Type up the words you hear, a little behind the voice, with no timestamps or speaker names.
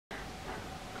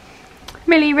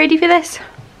Millie, ready for this?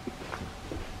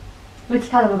 Let's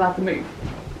tell them about the move.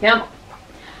 Yeah.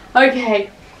 Okay,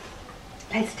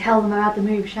 let's tell them about the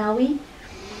move, shall we?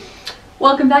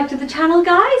 Welcome back to the channel,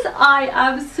 guys. I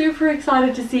am super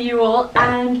excited to see you all,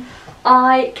 and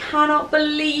I cannot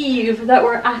believe that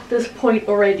we're at this point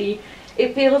already.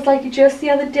 It feels like just the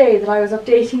other day that I was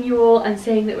updating you all and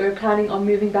saying that we were planning on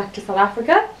moving back to South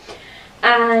Africa,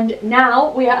 and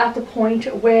now we are at the point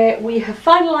where we have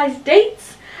finalized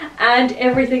dates and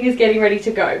everything is getting ready to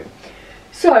go.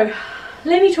 So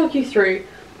let me talk you through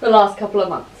the last couple of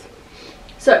months.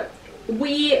 So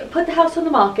we put the house on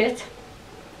the market,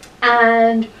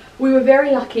 and we were very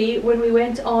lucky when we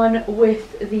went on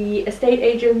with the estate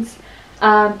agents,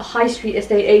 high street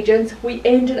estate agents. We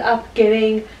ended up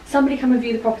getting somebody come and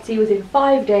view the property within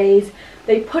 5 days.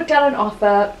 They put down an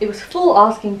offer, it was full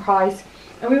asking price,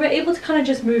 and we were able to kind of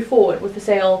just move forward with the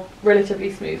sale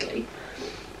relatively smoothly.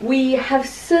 We have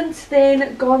since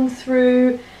then gone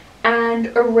through and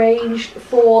arranged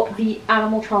for the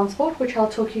animal transport, which I'll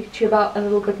talk to you about a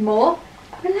little bit more.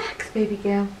 Relax, baby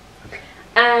girl.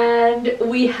 And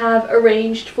we have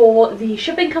arranged for the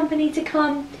shipping company to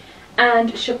come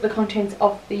and ship the contents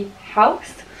of the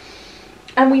house.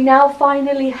 And we now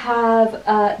finally have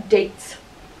dates.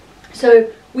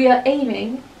 So we are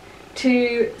aiming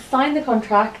to sign the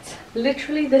contract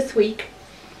literally this week,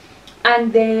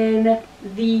 and then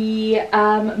the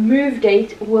move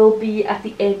date will be at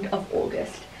the end of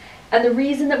August. And the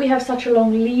reason that we have such a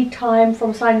long lead time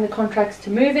from signing the contracts to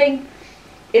moving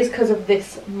is because of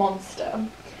this monster.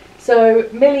 So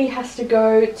Millie has to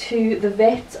go to the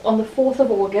vet on the 4th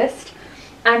of August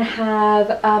and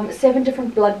have 7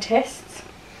 different blood tests.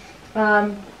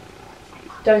 Don't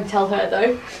tell her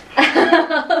though.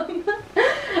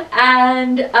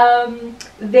 And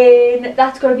then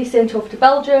that's got to be sent off to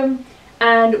Belgium,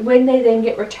 and when they then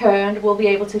get returned, we'll be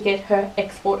able to get her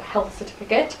export health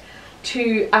certificate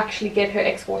to actually get her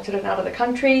exported and out of the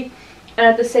country. And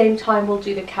at the same time we'll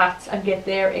do the cats and get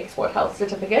their export health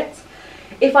certificates.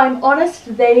 If I'm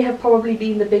honest, they have probably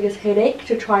been the biggest headache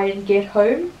to try and get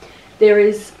home. There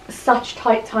is such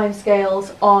tight time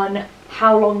scales on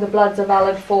how long the bloods are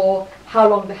valid for, how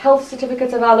long the health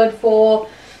certificates are valid for,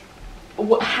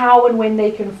 how and when they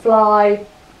can fly.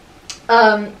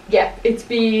 Yeah, it's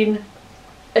been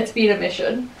a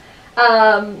mission.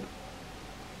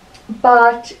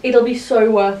 But it'll be so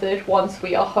worth it once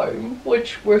we are home,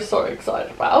 which we're so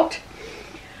excited about.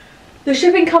 The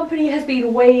shipping company has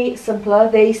been way simpler.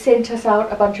 They sent us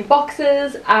out a bunch of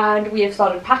boxes and we have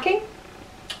started packing.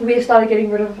 We have started getting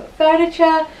rid of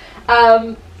furniture,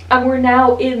 and we're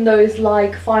now in those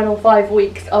like final 5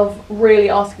 weeks of really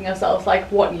asking ourselves like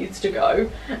what needs to go.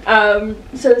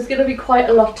 So there's going to be quite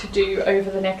a lot to do over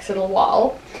the next little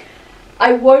while.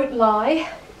 I won't lie,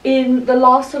 in the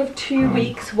last sort of 2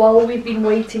 weeks while we've been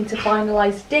waiting to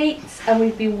finalize dates and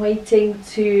we've been waiting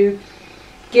to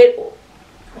get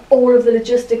all of the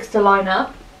logistics to line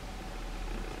up,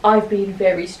 I've been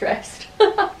very stressed.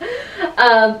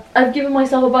 I've given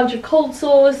myself a bunch of cold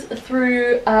sores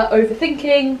through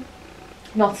overthinking,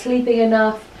 not sleeping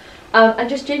enough, and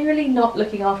just generally not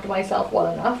looking after myself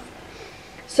well enough.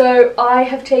 So I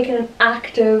have taken an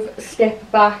active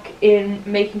step back in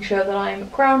making sure that I'm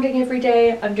grounding every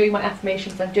day, I'm doing my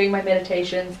affirmations, I'm doing my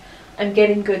meditations, I'm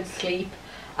getting good sleep.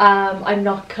 I'm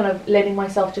not kind of letting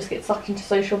myself just get sucked into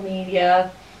social media.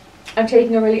 I'm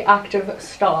taking a really active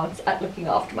stance at looking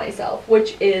after myself,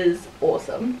 which is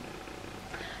awesome.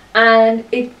 And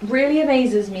it really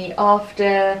amazes me,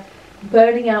 after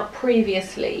burning out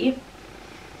previously,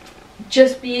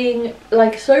 just being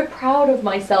like so proud of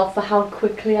myself for how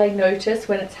quickly I notice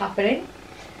when it's happening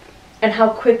and how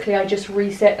quickly I just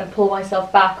reset and pull myself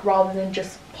back rather than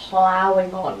just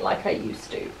plowing on like I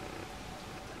used to.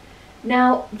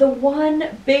 Now, the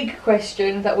one big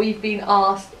question that we've been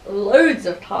asked loads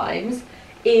of times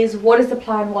is, what is the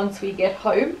plan once we get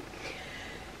home?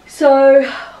 So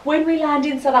when we land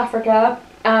in South Africa,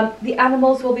 the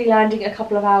animals will be landing a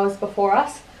couple of hours before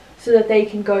us so that they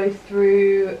can go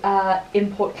through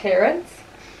import clearance.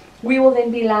 We will then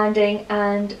be landing,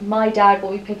 and my dad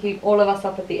will be picking all of us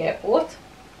up at the airport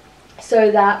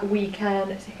so that we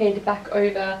can head back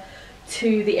over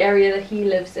to the area that he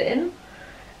lives in.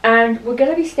 And we're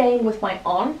going to be staying with my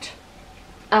aunt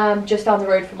just down the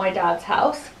road from my dad's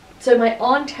house. So my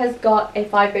aunt has got a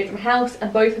 5-bedroom house,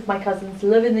 and both of my cousins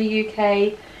live in the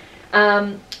UK.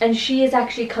 And she is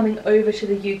actually coming over to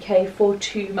the UK for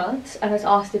 2 months and has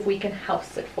asked if we can house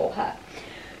sit for her.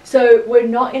 So we're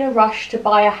not in a rush to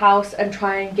buy a house and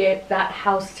try and get that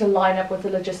house to line up with the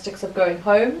logistics of going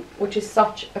home, which is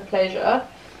such a pleasure.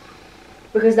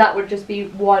 because that would just be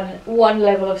one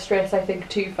level of stress, I think,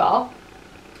 too far.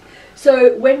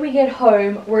 So when we get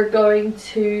home, we're going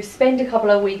to spend a couple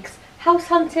of weeks house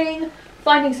hunting,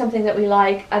 finding something that we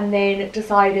like, and then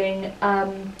deciding.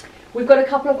 We've got a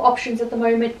couple of options at the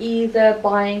moment, either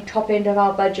buying top end of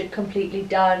our budget completely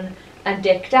done and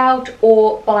decked out,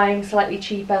 or buying slightly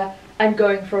cheaper and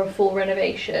going for a full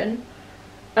renovation,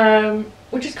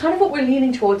 which is kind of what we're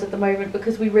leaning towards at the moment,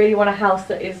 because we really want a house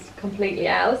that is completely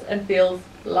ours and feels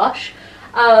lush.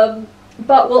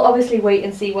 But we'll obviously wait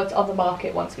and see what's on the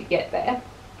market once we get there.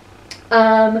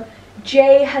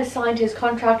 Jay has signed his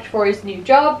contract for his new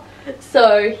job,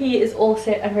 so he is all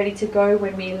set and ready to go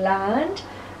when we land.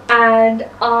 And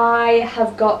I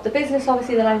have got the business,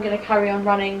 obviously, that I'm going to carry on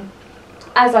running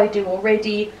as I do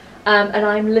already, and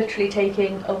I'm literally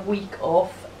taking a week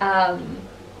off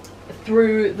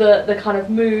through the kind of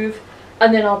move,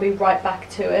 and then I'll be right back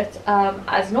to it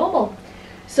as normal.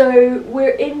 So we're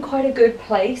in quite a good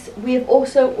place. We have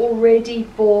also already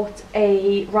bought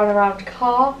a runaround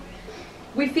car.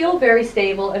 We feel very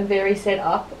stable and very set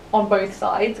up on both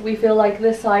sides. We feel like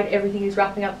this side everything is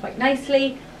wrapping up quite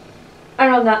nicely,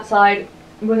 and on that side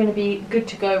we're going to be good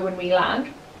to go when we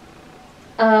land.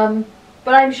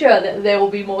 But I'm sure that there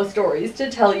will be more stories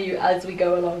to tell you as we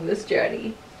go along this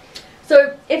journey.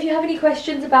 So if you have any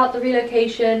questions about the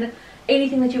relocation,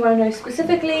 anything that you want to know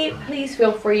specifically, please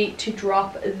feel free to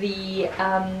drop the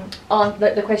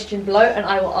question below and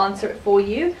I will answer it for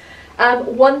you.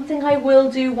 One thing I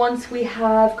will do once we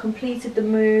have completed the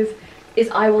move is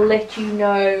I will let you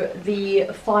know the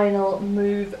final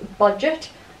move budget,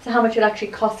 so how much it actually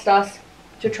cost us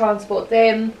to transport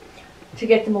them, to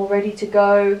get them all ready to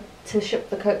go, to ship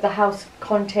the house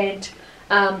content,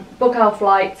 book our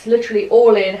flights, literally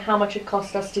all in, how much it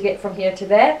cost us to get from here to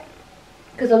there,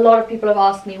 because a lot of people have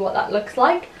asked me what that looks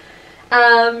like.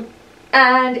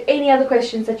 And any other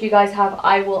questions that you guys have,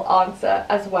 I will answer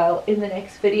as well in the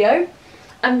next video.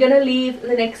 I'm going to leave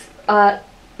the next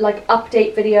like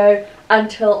update video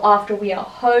until after we are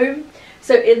home.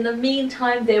 So in the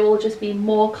meantime, there will just be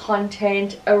more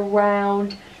content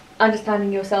around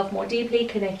understanding yourself more deeply,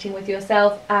 connecting with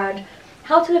yourself, and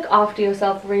how to look after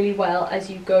yourself really well as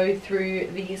you go through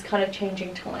these kind of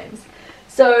changing times.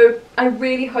 So I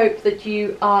really hope that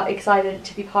you are excited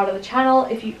to be part of the channel.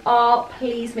 If you are,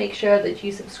 please make sure that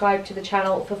you subscribe to the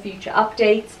channel for future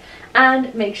updates,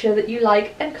 and make sure that you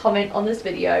like and comment on this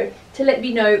video to let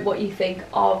me know what you think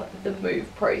of the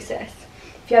move process.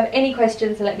 If you have any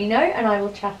questions, let me know and I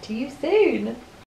will chat to you soon.